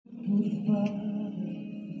Good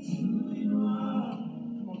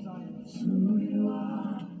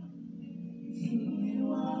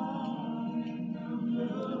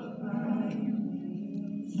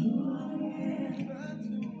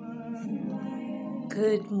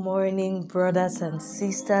morning, brothers and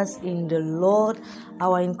sisters in the Lord.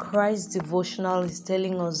 Our In Christ devotional is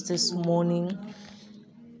telling us this morning,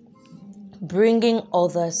 bringing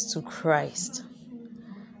others to Christ.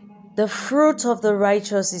 The fruit of the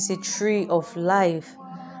righteous is a tree of life,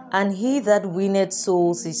 and he that winneth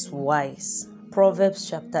souls is wise. Proverbs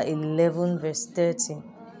chapter 11, verse 30.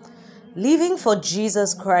 Living for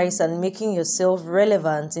Jesus Christ and making yourself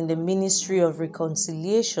relevant in the ministry of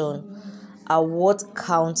reconciliation are what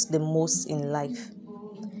counts the most in life.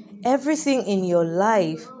 Everything in your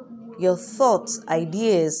life, your thoughts,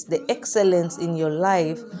 ideas, the excellence in your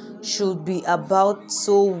life should be about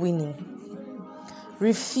soul winning.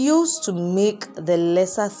 Refuse to make the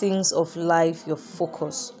lesser things of life your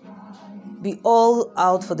focus. Be all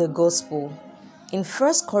out for the gospel. In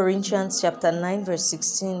 1 Corinthians chapter 9 verse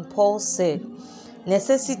 16, Paul said,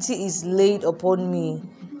 "Necessity is laid upon me,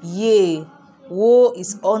 yea, woe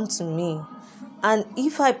is unto me. And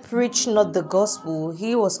if I preach not the gospel,"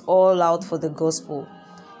 he was all out for the gospel.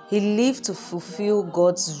 He lived to fulfill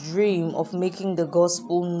God's dream of making the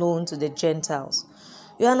gospel known to the Gentiles.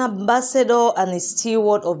 You are an ambassador and a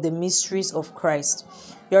steward of the mysteries of Christ.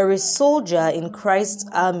 You are a soldier in Christ's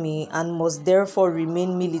army and must therefore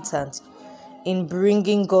remain militant in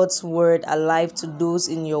bringing God's word alive to those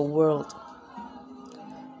in your world,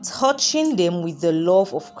 touching them with the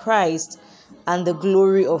love of Christ and the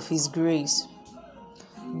glory of His grace.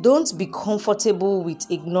 Don't be comfortable with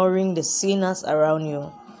ignoring the sinners around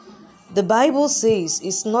you. The Bible says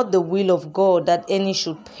it's not the will of God that any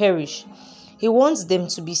should perish. He wants them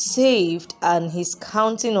to be saved, and He's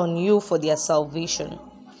counting on you for their salvation.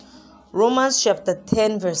 Romans chapter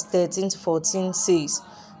 10 verse 13 to 14 says,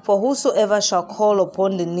 "For whosoever shall call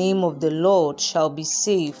upon the name of the Lord shall be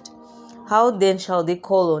saved. How then shall they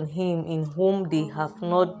call on Him in whom they have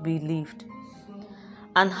not believed?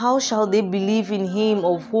 And how shall they believe in Him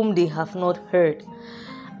of whom they have not heard?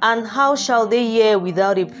 And how shall they hear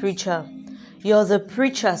without a preacher?" You're the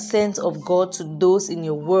preacher sent of God to those in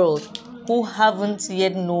your world who haven't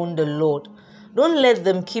yet known the Lord. Don't let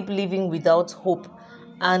them keep living without hope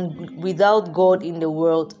and without God in the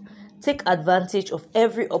world. Take advantage of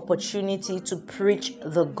every opportunity to preach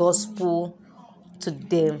the gospel to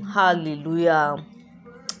them. Hallelujah.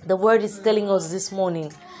 The word is telling us this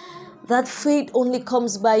morning that faith only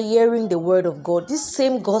comes by hearing the word of God. This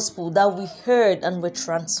same gospel that we heard and were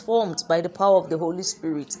transformed by the power of the Holy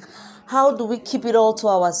Spirit. How do we keep it all to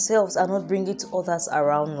ourselves and not bring it to others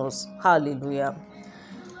around us? Hallelujah.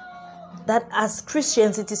 That as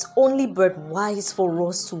Christians, it is only but wise for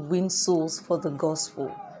us to win souls for the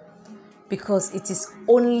gospel, because it is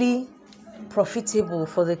only profitable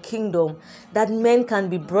for the kingdom that men can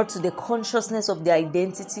be brought to the consciousness of the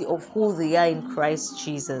identity of who they are in Christ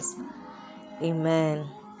Jesus. Amen.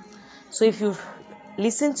 So if you've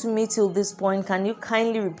listened to me till this point, can you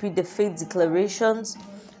kindly repeat the faith declarations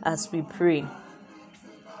as we pray?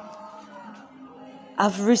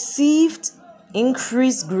 I've received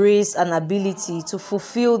increased grace and ability to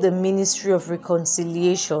fulfill the ministry of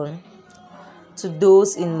reconciliation to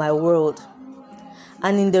those in my world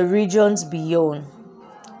and in the regions beyond.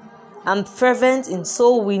 I'm fervent in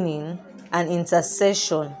soul winning and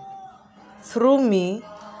intercession. Through me,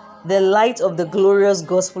 the light of the glorious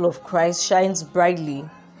gospel of Christ shines brightly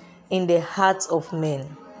in the hearts of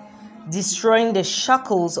men, destroying the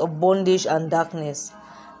shackles of bondage and darkness,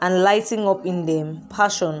 and lighting up in them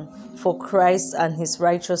passion for Christ and His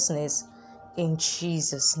righteousness. In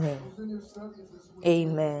Jesus' name,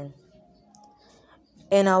 amen.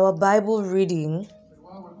 In our Bible reading,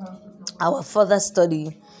 our further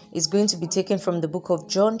study is going to be taken from the book of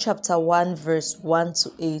John chapter 1 verse 1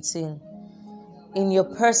 to 18. In your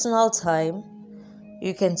personal time,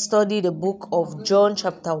 you can study the book of John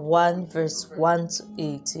chapter 1 verse 1 to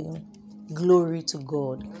 18. Glory to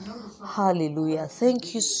God. Hallelujah.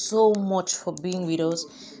 Thank you so much for being with us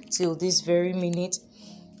till this very minute.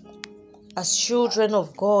 As children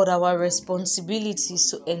of God, our responsibility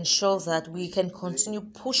is to ensure that we can continue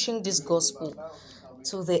pushing this gospel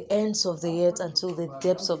to the ends of the earth and to the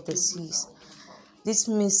depths of the seas. This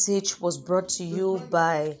message was brought to you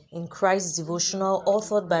by In Christ Devotional,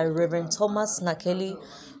 authored by Reverend Thomas Nakeli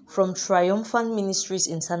from Triumphant Ministries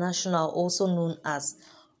International, also known as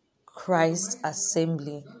Christ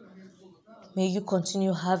Assembly. May you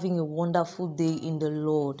continue having a wonderful day in the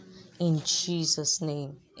Lord. In Jesus'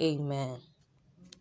 name, amen.